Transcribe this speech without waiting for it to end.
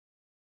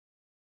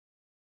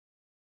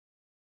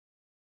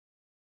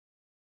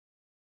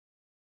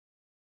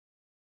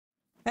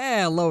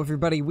Hello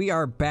everybody, we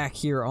are back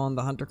here on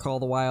the Hunter Call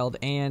the Wild,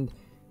 and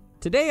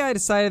today I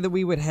decided that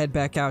we would head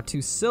back out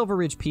to Silver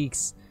Ridge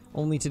Peaks,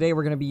 only today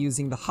we're going to be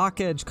using the Hawk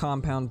Edge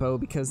compound bow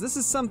because this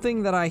is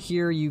something that I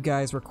hear you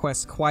guys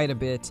request quite a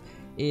bit,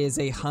 is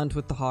a hunt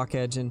with the Hawk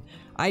Edge, and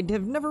I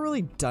have never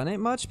really done it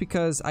much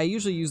because I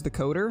usually use the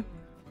Coder,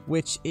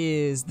 which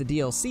is the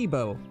DLC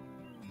bow.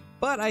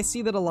 But I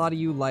see that a lot of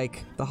you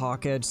like the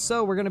Hawk Edge,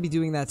 so we're going to be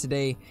doing that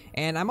today,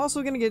 and I'm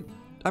also going to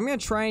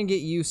try and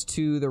get used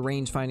to the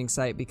range finding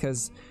sight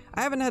because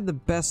I haven't had the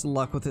best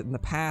luck with it in the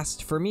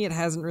past. For me, it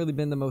hasn't really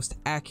been the most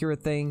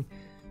accurate thing,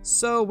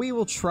 so we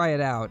will try it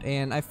out,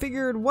 and I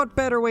figured what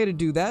better way to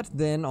do that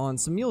than on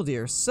some mule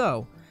deer.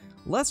 So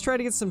let's try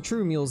to get some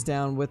true mules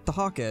down with the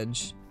Hawk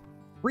Edge.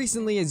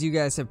 Recently, as you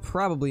guys have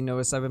probably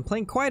noticed, I've been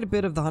playing quite a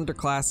bit of the Hunter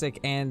Classic,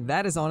 and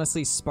that has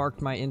honestly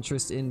sparked my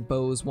interest in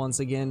bows once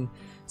again.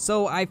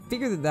 So I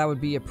figured that that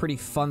would be a pretty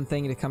fun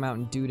thing to come out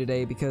and do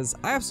today because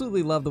I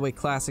absolutely love the way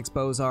Classics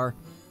bows are,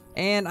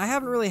 and I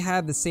haven't really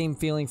had the same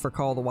feeling for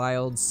Call of the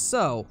Wild,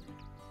 so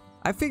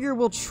I figure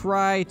we'll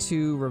try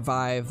to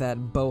revive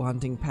that bow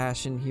hunting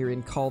passion here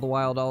in Call of the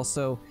Wild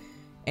also,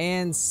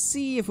 and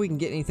see if we can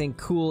get anything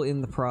cool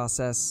in the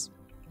process.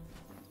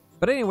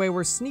 But anyway,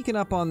 we're sneaking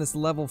up on this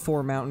level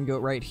 4 mountain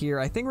goat right here.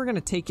 I think we're going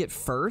to take it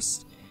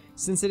first,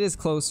 since it is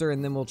closer,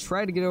 and then we'll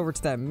try to get over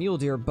to that mule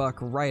deer buck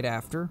right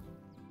after.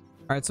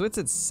 Alright, so it's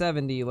at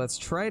 70. Let's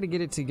try to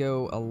get it to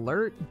go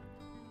alert.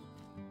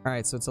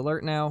 Alright, so it's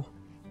alert now.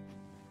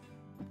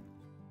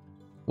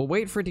 We'll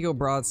wait for it to go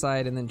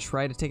broadside and then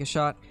try to take a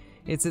shot.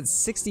 It's at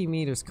 60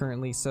 meters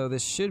currently, so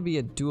this should be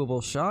a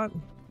doable shot,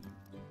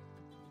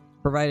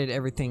 provided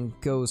everything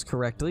goes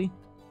correctly.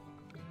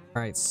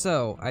 Alright,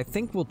 so I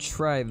think we'll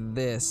try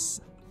this.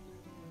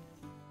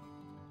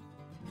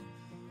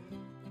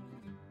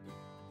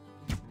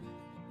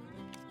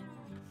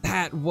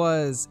 That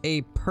was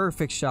a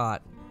perfect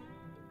shot.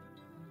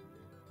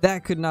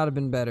 That could not have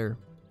been better.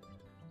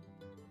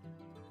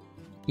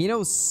 You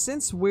know,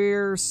 since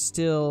we're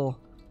still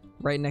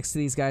right next to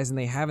these guys and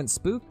they haven't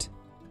spooked,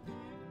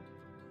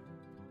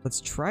 let's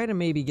try to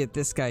maybe get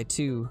this guy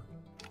too.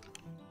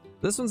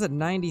 This one's at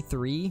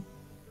 93.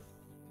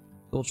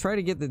 We'll try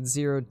to get the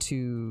 0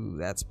 to...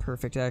 That's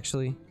perfect,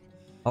 actually.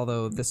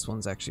 Although this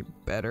one's actually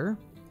better.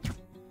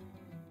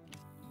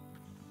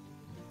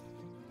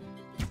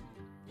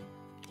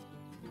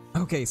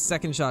 Okay,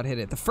 second shot hit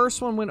it. The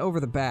first one went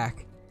over the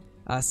back.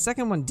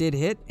 Second one did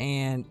hit,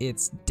 and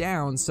it's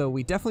down, so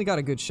we definitely got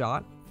a good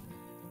shot.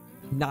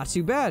 Not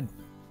too bad.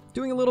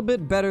 Doing a little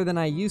bit better than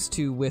I used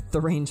to with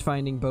the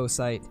range-finding bow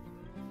sight.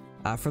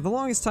 For the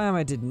longest time,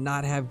 I did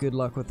not have good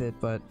luck with it,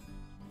 but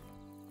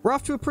we're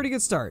off to a pretty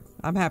good start.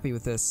 I'm happy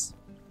with this.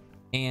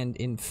 And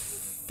in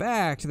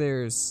fact,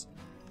 there's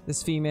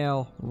this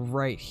female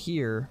right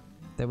here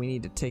that we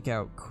need to take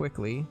out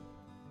quickly.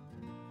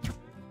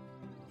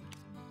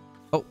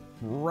 Oh,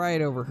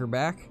 right over her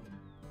back.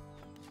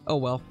 Oh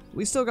well,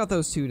 we still got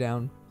those two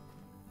down.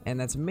 And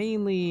that's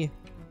mainly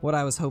what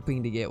I was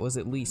hoping to get, was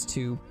at least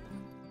two.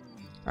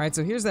 Alright,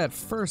 so here's that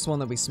first one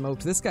that we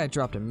smoked. This guy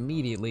dropped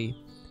immediately.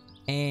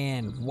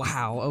 And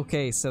wow,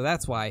 okay, so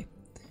that's why.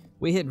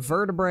 We hit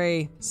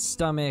vertebrae,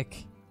 stomach,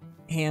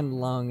 and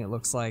lung, it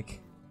looks like.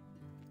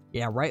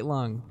 Yeah, right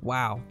lung.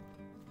 Wow.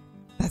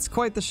 That's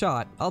quite the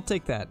shot. I'll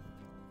take that.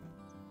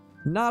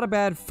 Not a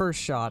bad first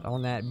shot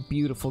on that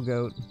beautiful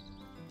goat.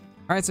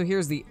 Alright, so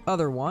here's the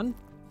other one.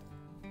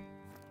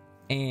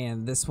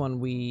 And this one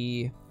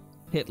we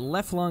hit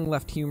left lung,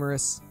 left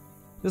humerus.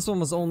 This one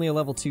was only a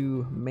level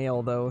 2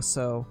 male though,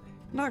 so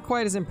not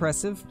quite as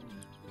impressive.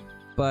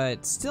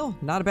 But still,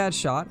 not a bad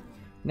shot.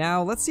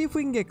 Now, let's see if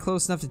we can get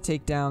close enough to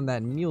take down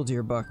that mule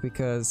deer buck,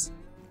 because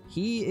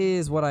he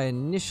is what I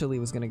initially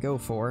was going to go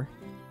for.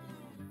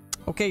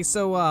 Okay,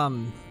 so,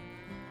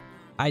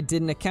 I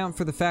didn't account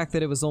for the fact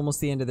that it was almost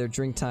the end of their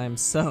drink time,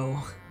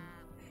 so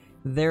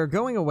they're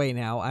going away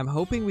now. I'm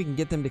hoping we can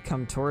get them to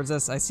come towards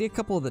us. I see a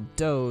couple of the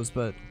does,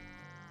 but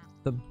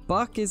the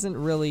buck isn't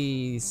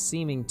really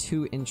seeming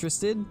too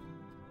interested.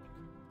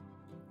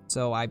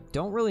 So I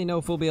don't really know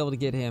if we'll be able to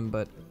get him,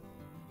 but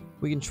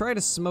we can try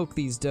to smoke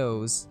these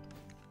does.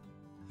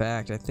 In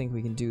fact, I think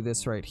we can do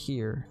this right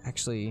here.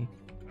 Actually,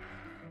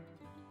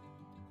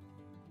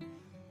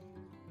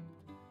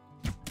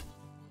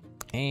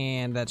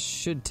 and that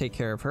should take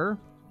care of her.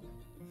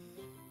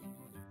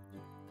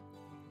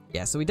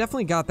 Yeah, so we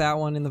definitely got that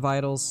one in the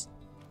vitals.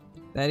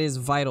 That is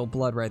vital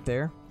blood right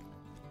there.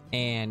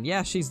 And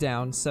yeah, she's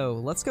down, so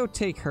let's go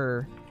take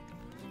her.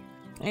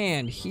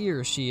 And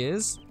here she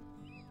is.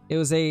 It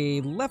was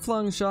a left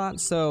lung shot,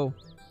 so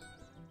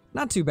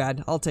not too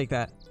bad. I'll take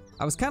that.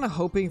 I was kind of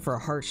hoping for a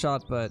heart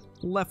shot, but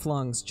left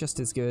lung's just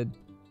as good.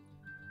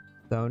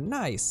 So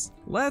nice.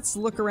 Let's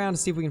look around to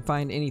see if we can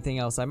find anything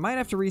else. I might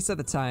have to reset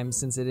the time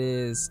since it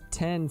is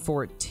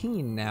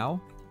 10:14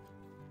 now.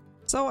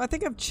 So I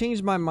think I've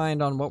changed my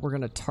mind on what we're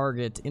going to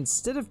target.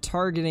 Instead of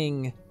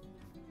targeting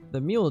the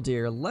mule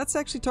deer, let's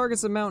actually target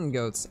some mountain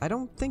goats. I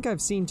don't think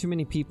I've seen too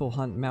many people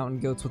hunt mountain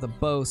goats with a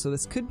bow, so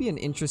this could be an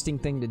interesting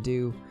thing to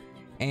do.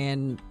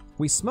 And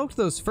we smoked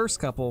those first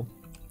couple,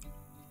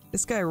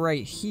 This guy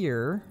right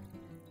here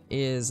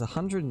is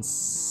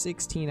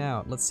 116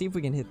 out. Let's see if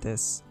we can hit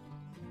this.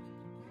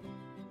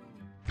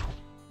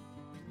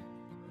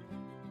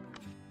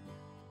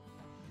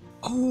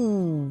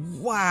 Oh,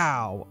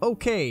 wow.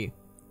 Okay.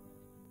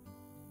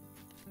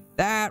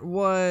 That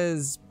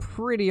was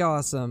pretty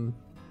awesome.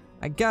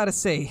 I gotta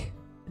say,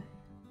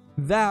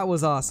 that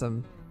was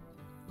awesome.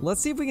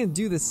 Let's see if we can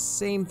do the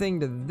same thing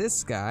to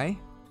this guy.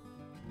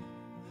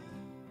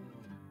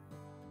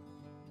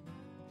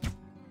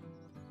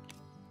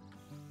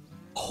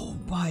 Oh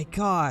my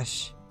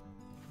gosh.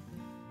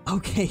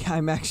 Okay,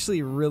 I'm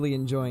actually really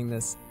enjoying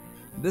this.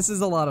 This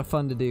is a lot of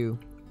fun to do.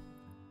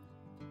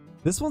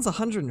 This one's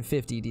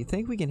 150. Do you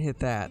think we can hit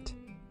that?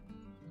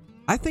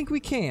 I think we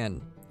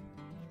can.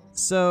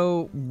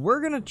 So,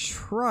 we're gonna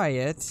try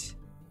it.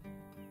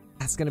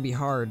 That's gonna be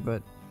hard,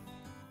 but...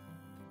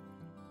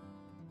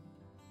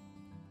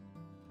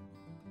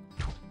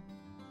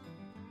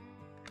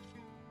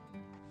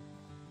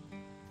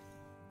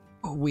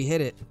 Oh, we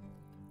hit it.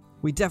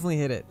 We definitely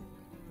hit it.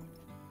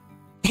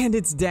 And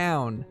it's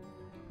down.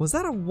 Was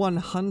that a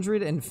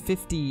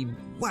 150?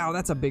 Wow,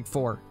 that's a big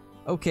 4.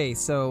 Okay,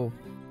 so...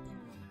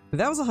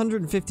 that was a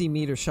 150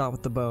 meter shot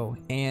with the bow,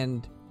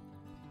 and...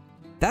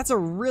 that's a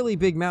really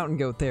big mountain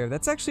goat there.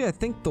 That's actually, I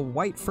think, the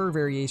white fur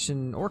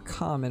variation, or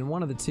common,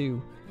 one of the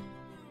two.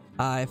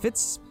 If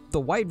it's the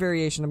white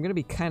variation, I'm gonna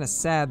be kind of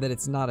sad that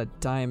it's not a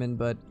diamond,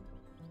 but...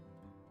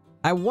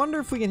 I wonder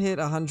if we can hit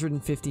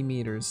 150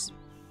 meters.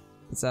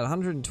 It's at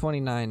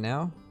 129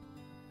 now.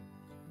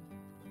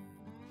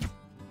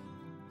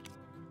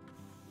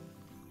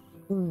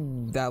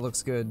 Ooh, that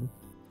looks good.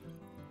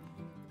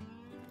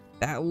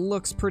 That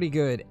looks pretty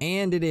good,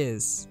 and it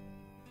is.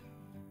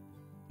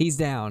 He's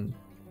down.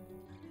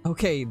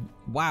 Okay,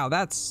 wow,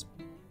 that's...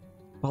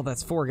 well,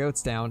 that's 4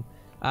 goats down.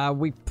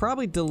 We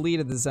probably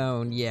deleted the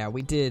zone. Yeah,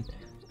 we did.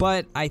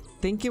 But I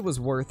think it was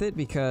worth it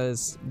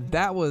because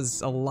that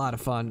was a lot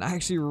of fun. I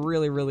actually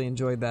really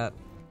enjoyed that.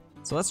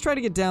 So let's try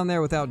to get down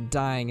there without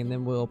dying, and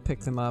then we'll pick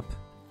them up.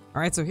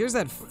 Alright, so here's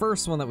that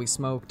first one that we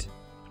smoked.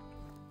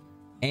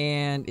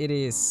 And it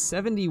is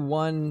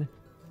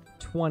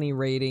 7120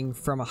 rating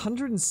from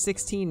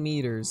 116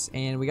 meters,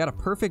 and we got a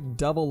perfect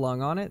double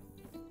lung on it.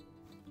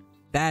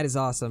 That is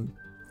awesome.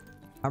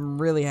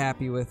 I'm really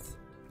happy with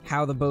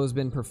how the bow's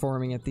been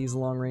performing at these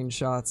long range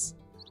shots.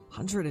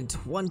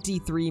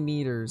 123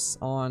 meters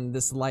on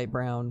this light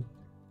brown.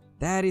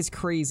 That is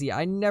crazy.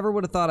 I never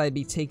would have thought I'd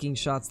be taking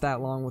shots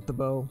that long with the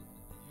bow.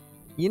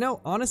 You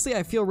know, honestly,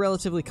 I feel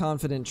relatively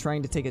confident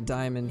trying to take a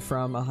diamond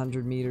from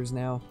 100 meters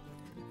now.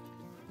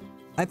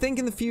 I think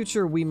in the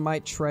future we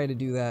might try to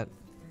do that.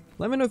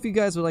 Let me know if you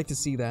guys would like to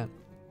see that.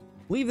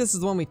 I believe this is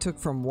the one we took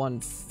from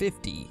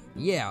 150.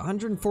 Yeah,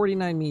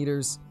 149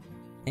 meters.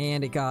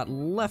 And it got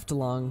left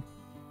lung.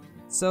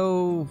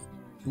 So,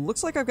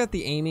 looks like I've got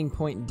the aiming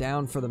point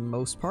down for the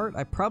most part.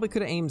 I probably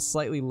could have aimed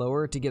slightly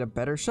lower to get a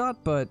better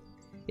shot, but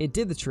it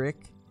did the trick.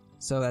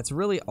 So that's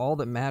really all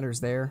that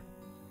matters there.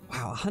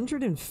 Wow,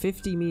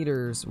 150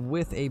 meters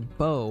with a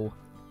bow.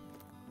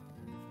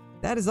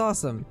 That is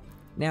awesome.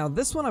 Now,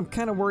 this one I'm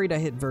kind of worried I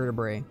hit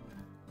vertebrae.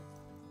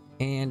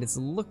 And it's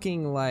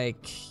looking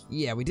like...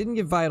 yeah, we didn't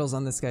get vitals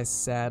on this guy,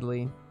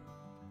 sadly.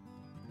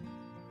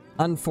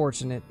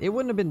 Unfortunate. It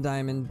wouldn't have been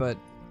diamond, but...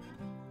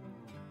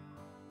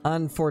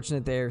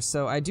 unfortunate there.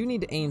 So I do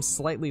need to aim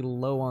slightly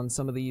low on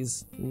some of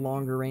these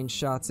longer range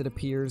shots, it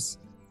appears.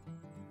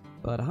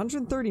 But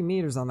 130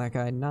 meters on that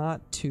guy,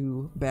 not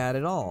too bad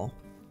at all.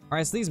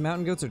 Alright, so these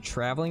mountain goats are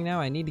traveling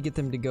now. I need to get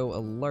them to go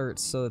alert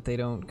so that they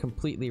don't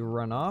completely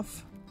run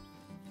off.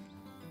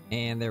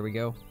 And there we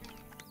go.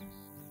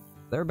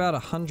 They're about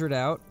 100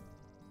 out.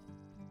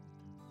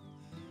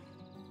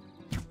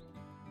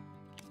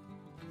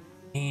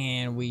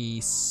 And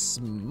we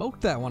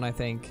smoked that one, I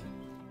think.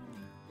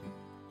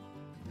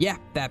 Yeah,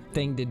 that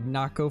thing did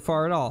not go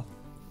far at all.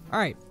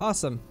 Alright,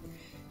 awesome.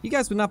 You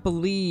guys would not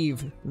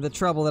believe the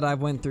trouble that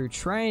I've went through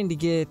trying to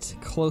get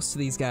close to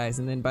these guys,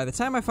 and then by the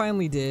time I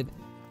finally did,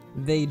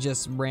 they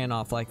just ran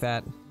off like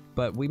that.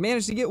 But we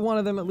managed to get one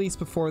of them at least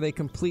before they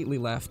completely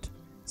left.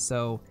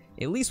 So,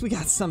 at least we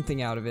got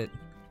something out of it.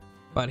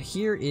 But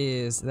here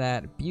is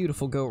that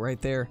beautiful goat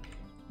right there.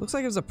 Looks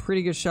like it was a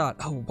pretty good shot.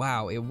 Oh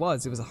wow, it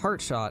was. It was a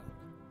heart shot.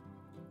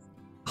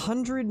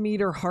 100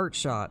 meter heart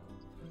shot.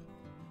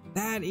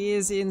 That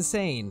is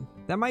insane.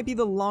 That might be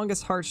the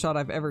longest heart shot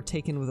I've ever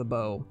taken with a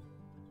bow.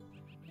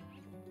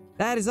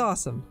 That is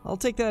awesome. I'll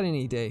take that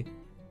any day.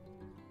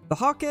 The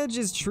Hawk Edge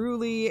is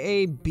truly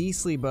a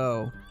beastly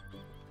bow.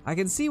 I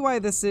can see why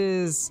this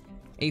is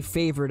a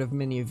favorite of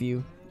many of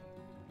you.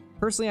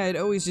 Personally, I'd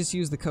always just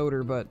use the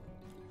coder, but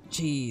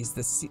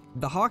geez,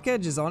 the Hawk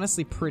Edge is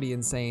honestly pretty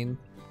insane.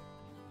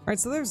 Alright,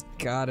 so there's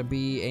gotta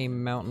be a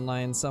mountain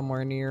lion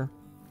somewhere near.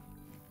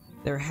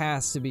 There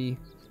has to be.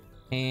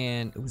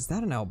 And was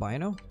that an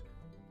albino?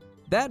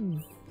 That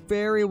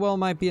very well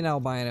might be an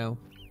albino.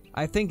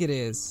 I think it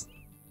is.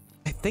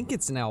 I think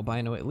it's an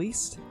albino at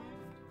least.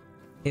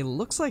 It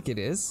looks like it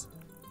is.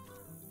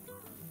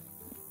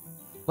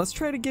 Let's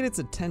try to get its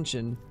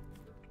attention.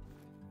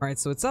 Alright,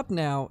 so it's up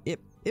now. It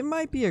It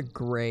might be a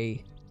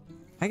gray.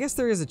 I guess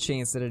there is a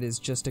chance that it is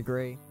just a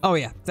gray. Oh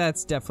yeah,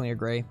 that's definitely a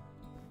gray.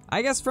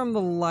 I guess from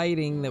the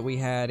lighting that we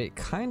had, it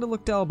kind of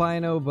looked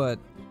albino, but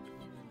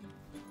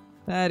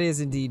that is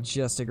indeed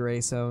just a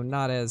gray, so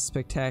not as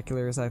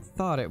spectacular as I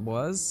thought it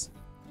was.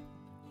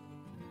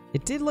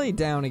 It did lay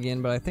down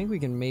again, but I think we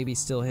can maybe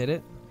still hit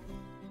it.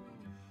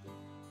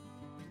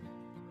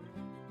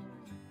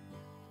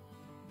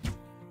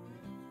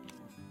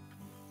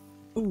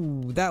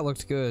 Ooh, that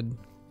looked good.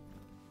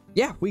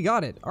 Yeah, we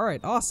got it.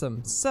 Alright,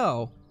 awesome.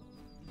 So,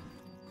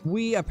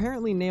 we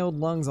apparently nailed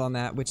lungs on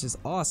that, which is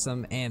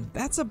awesome, and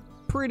that's a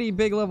pretty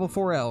big level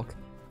 4 elk.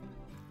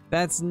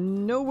 That's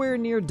nowhere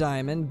near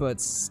diamond,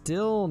 but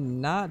still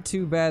not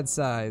too bad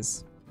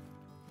size.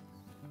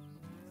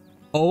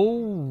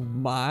 Oh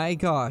my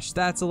gosh,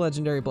 that's a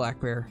legendary black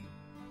bear.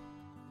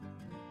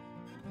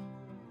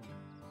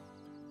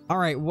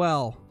 Alright,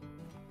 well.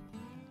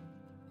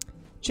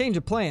 Change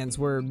of plans.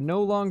 We're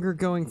no longer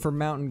going for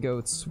mountain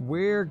goats.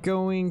 We're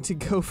going to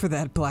go for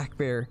that black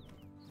bear.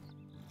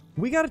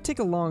 We gotta take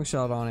a long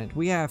shot on it.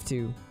 We have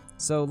to.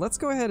 So let's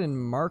go ahead and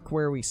mark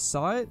where we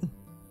saw it.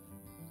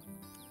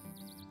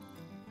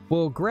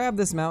 We'll grab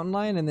this mountain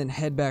lion and then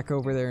head back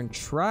over there and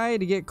try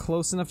to get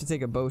close enough to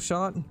take a bow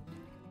shot.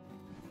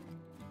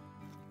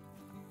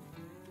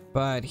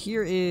 But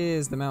here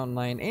is the mountain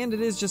lion, and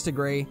it is just a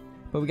gray,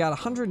 but we got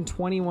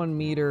 121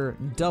 meter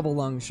double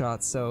lung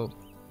shots, so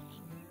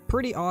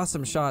pretty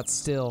awesome shots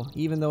still,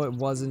 even though it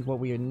wasn't what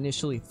we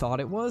initially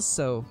thought it was,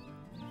 so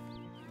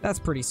that's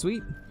pretty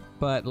sweet.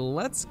 But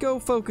let's go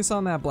focus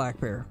on that black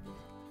bear.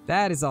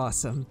 That is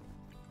awesome.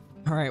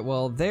 Alright,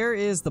 well, there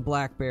is the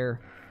black bear.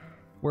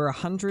 We're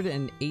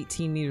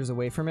 118 meters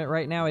away from it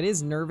right now. It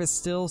is nervous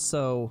still,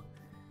 so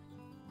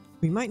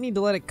we might need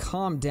to let it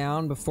calm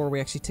down before we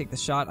actually take the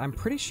shot. I'm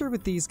pretty sure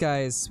with these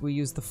guys, we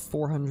use the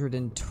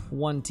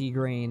 420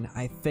 grain,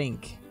 I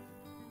think.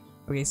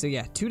 Okay, so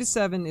yeah, 2 to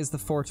 7 is the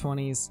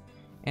 420s,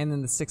 and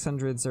then the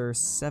 600s are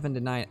 7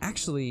 to 9.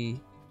 Actually,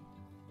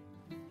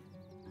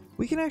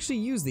 we can actually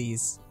use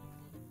these.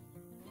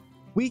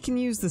 We can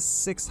use the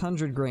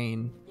 600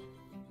 grain.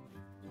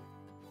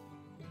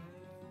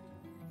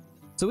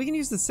 So we can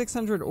use the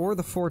 600 or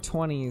the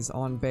 420s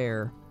on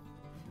bear.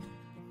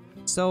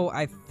 So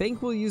I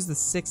think we'll use the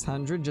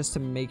 600 just to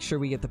make sure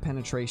we get the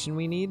penetration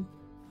we need.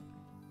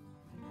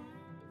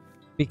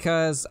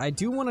 Because I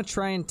do want to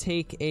try and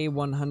take a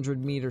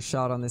 100 meter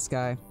shot on this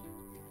guy.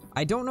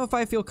 I don't know if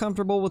I feel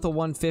comfortable with a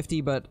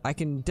 150, but I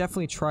can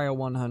definitely try a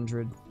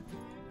 100.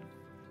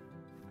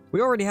 We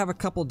already have a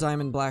couple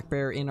diamond black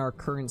bear in our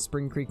current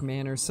Spring Creek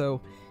manor,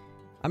 so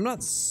I'm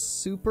not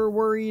super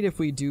worried if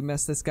we do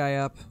mess this guy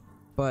up,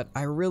 but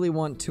I really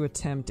want to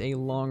attempt a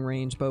long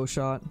range bow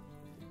shot.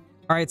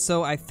 Alright,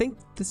 so I think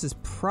this is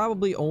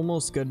probably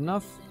almost good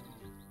enough.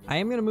 I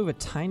am going to move a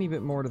tiny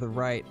bit more to the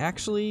right.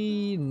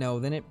 Actually, no,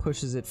 then it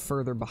pushes it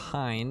further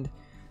behind.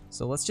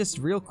 So let's just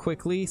real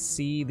quickly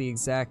see the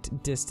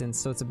exact distance.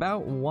 So it's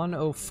about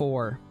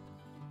 104.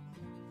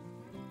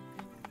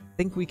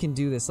 I think we can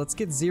do this. Let's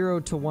get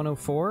 0 to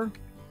 104.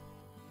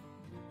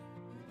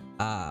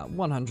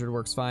 100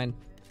 works fine.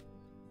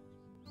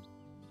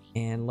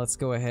 And let's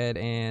go ahead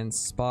and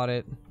spot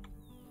it.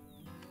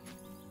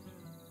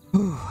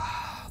 Whew,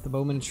 the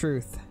moment of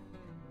truth.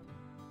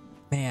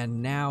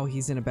 Man, now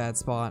he's in a bad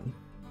spot.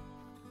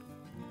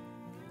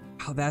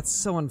 Oh, that's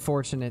so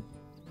unfortunate.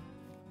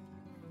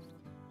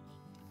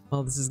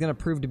 Well, this is going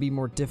to prove to be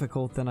more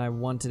difficult than I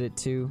wanted it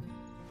to.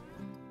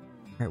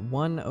 Alright,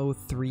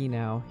 103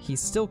 now.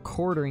 He's still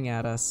quartering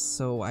at us,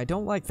 so I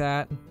don't like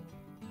that.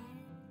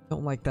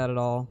 Don't like that at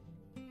all.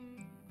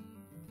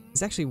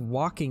 He's actually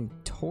walking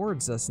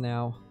towards us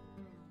now.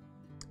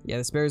 Yeah,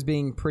 this bear's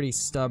being pretty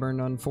stubborn,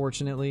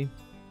 unfortunately.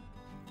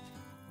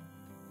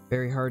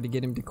 Very hard to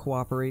get him to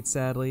cooperate,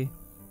 sadly.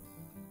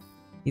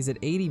 He's at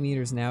 80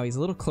 meters now. He's a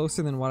little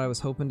closer than what I was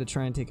hoping to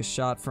try and take a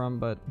shot from,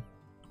 but...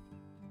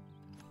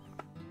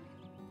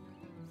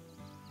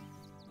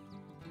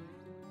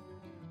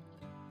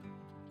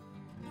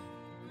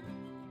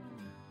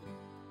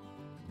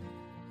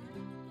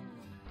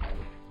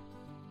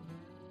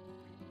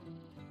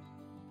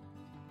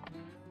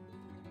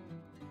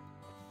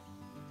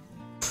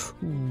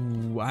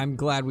 Ooh, I'm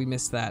glad we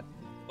missed that.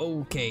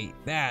 Okay,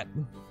 that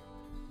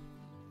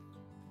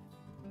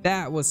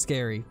was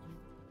scary.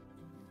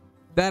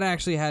 That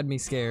actually had me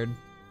scared.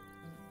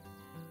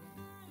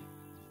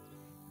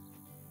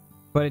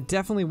 But it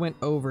definitely went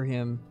over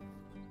him.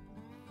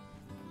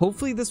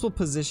 Hopefully this will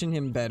position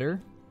him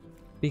better,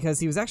 because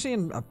he was actually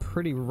in a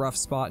pretty rough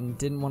spot and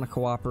didn't want to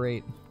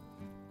cooperate.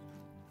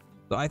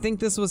 So I think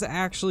this was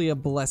actually a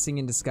blessing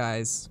in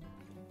disguise.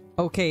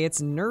 Okay,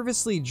 it's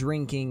nervously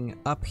drinking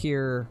up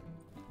here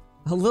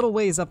a little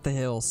ways up the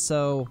hill,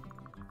 so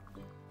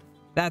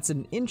that's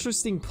an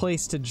interesting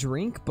place to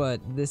drink,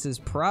 but this is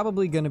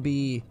probably going to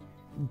be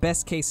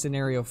best case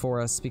scenario for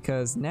us,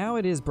 because now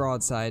it is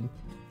broadside.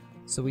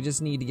 So we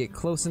just need to get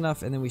close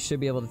enough and then we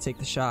should be able to take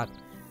the shot.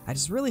 I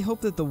just really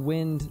hope that the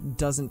wind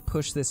doesn't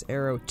push this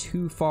arrow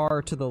too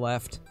far to the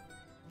left.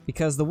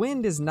 because the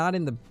wind is not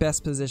in the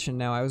best position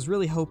now. I was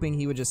really hoping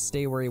he would just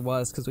stay where he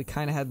was because we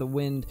kind of had the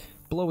wind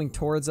blowing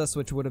towards us,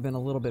 which would have been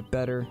a little bit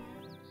better.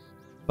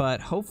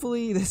 But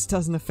hopefully this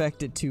doesn't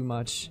affect it too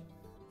much.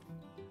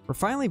 We're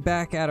finally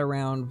back at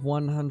around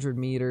 100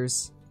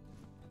 meters.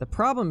 The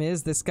problem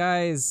is this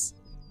guy's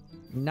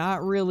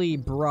not really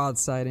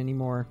broadside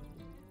anymore,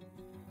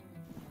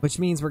 which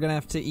means we're gonna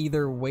have to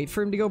either wait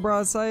for him to go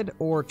broadside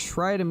or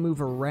try to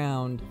move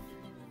around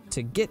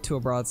to get to a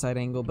broadside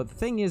angle. But the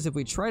thing is, if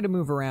we try to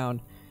move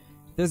around,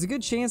 there's a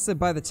good chance that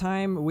by the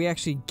time we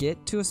actually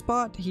get to a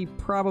spot, he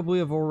probably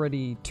have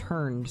already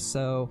turned.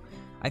 So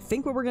I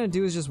think what we're gonna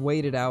do is just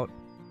wait it out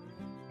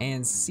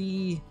and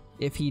see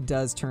if he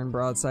does turn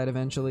broadside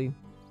eventually.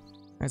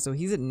 All right, so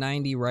he's at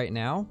 90 right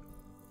now,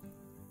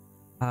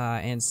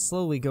 and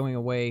slowly going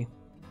away.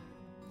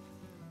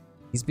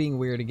 He's being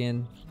weird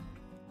again.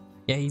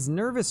 Yeah, he's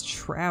nervous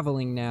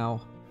traveling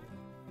now.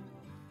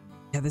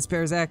 Yeah, this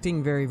bear's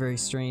acting very, very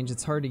strange.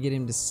 It's hard to get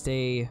him to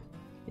stay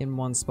in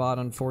one spot,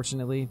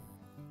 unfortunately.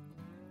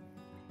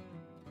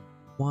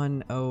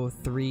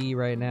 103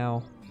 right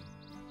now.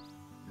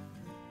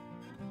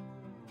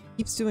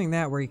 Keeps doing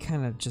that where he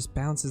kind of just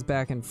bounces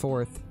back and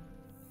forth.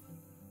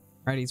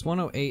 Alright, he's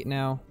 108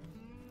 now.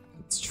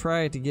 Let's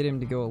try to get him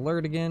to go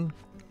alert again.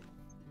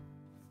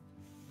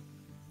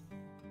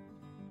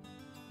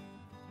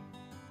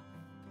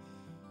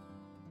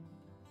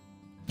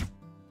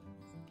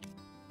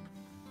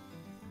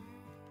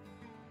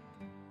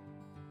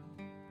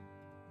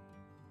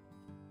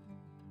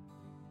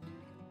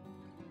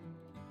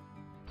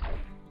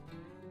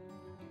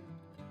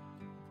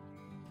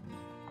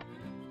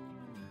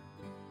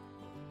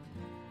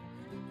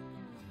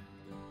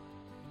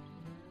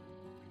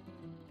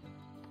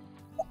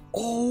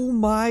 Oh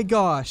my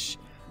gosh.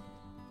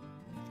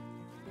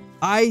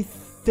 I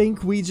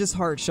think we just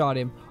heart shot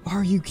him.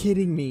 Are you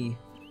kidding me?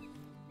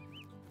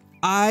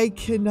 I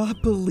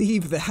cannot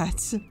believe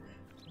that.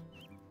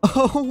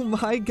 Oh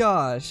my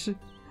gosh.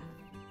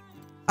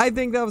 I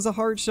think that was a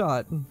heart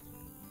shot.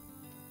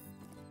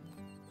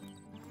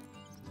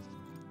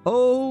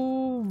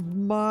 Oh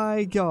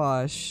my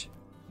gosh.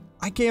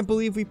 I can't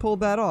believe we pulled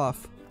that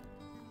off.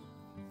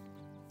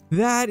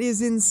 That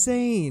is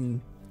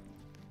insane.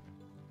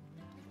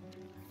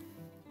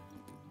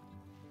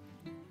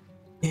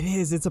 It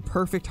is. It's a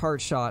perfect heart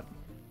shot.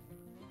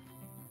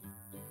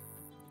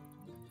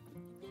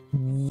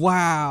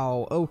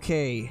 Wow.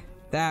 Okay.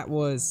 That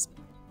was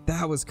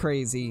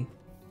crazy.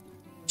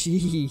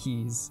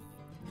 Jeez.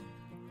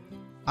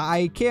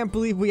 I can't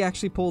believe we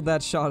actually pulled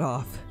that shot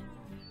off.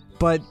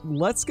 But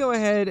let's go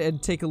ahead and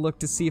take a look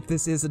to see if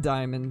this is a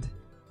diamond.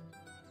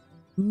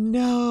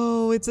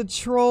 No, it's a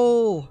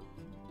troll.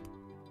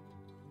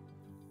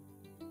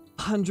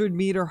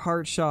 100-meter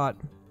heart shot.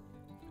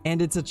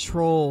 And it's a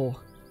troll.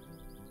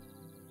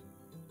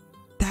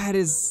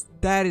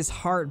 That is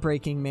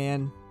heartbreaking,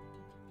 man.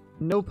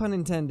 No pun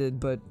intended,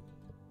 but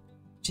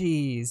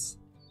jeez.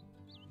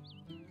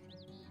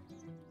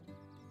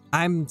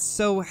 I'm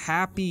so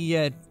happy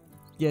yet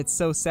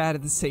so sad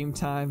at the same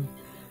time.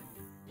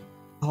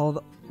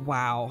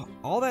 Wow.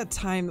 All that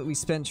time that we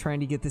spent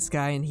trying to get this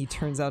guy and he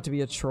turns out to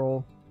be a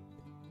troll.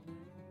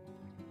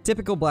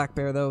 Typical black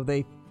bear though,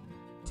 they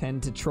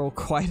tend to troll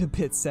quite a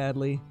bit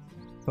sadly.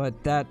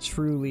 But that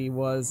truly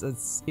was an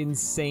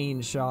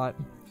insane shot.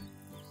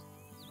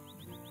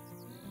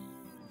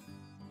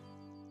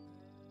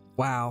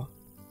 Wow.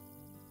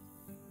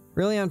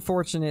 Really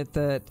unfortunate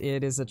that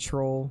it is a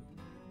troll.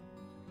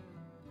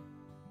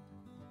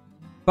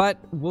 But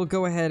we'll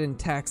go ahead and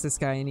tax this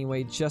guy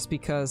anyway, just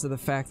because of the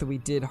fact that we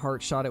did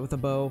heart shot it with a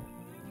bow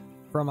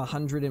from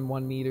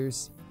 101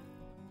 meters.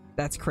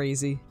 That's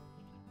crazy.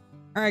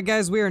 Alright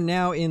guys, we are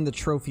now in the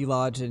trophy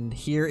lodge and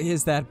here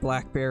is that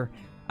black bear.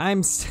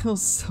 I'm still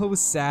so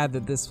sad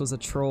that this was a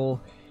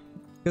troll,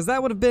 because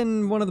that would have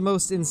been one of the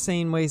most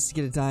insane ways to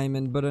get a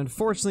diamond, but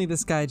unfortunately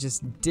this guy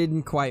just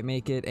didn't quite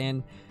make it,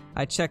 and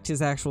I checked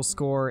his actual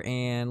score,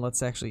 and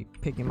let's actually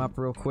pick him up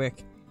real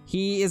quick.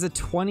 He is a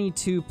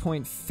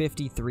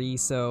 22.53,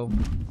 so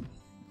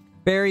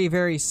very,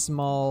 very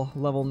small,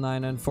 level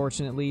 9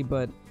 unfortunately,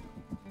 but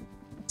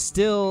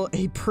still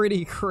a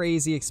pretty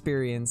crazy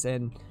experience,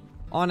 and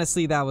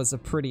honestly that was a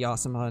pretty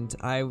awesome hunt.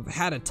 I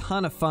had a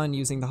ton of fun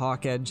using the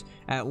hawk edge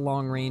at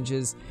long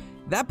ranges.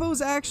 That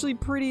bow's actually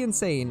pretty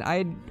insane.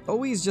 I'd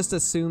always just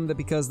assumed that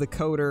because the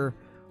coder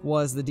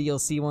was the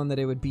DLC one that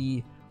it would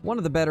be one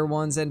of the better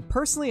ones, and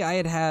personally I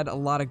had had a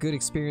lot of good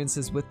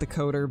experiences with the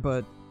coder,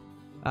 but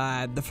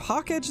the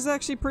hawk edge is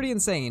actually pretty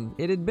insane.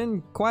 It had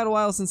been quite a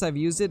while since I've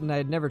used it and I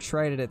had never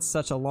tried it at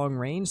such a long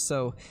range,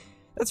 so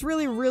that's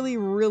really, really,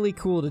 really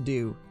cool to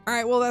do.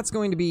 Alright, well that's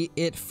going to be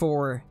it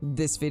for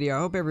this video. I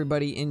hope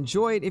everybody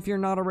enjoyed. If you're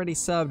not already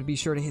subbed, be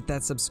sure to hit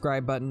that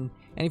subscribe button.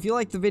 And if you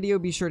liked the video,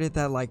 be sure to hit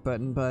that like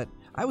button. But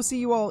I will see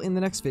you all in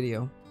the next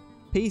video.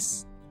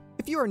 Peace.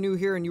 If you are new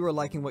here and you are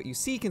liking what you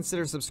see,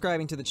 consider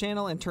subscribing to the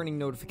channel and turning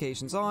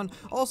notifications on.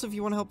 Also, if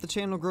you want to help the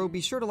channel grow,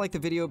 be sure to like the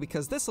video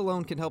because this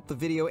alone can help the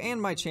video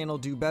and my channel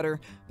do better.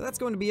 But that's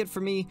going to be it for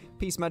me.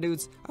 Peace, my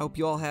dudes. I hope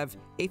you all have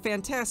a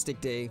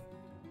fantastic day.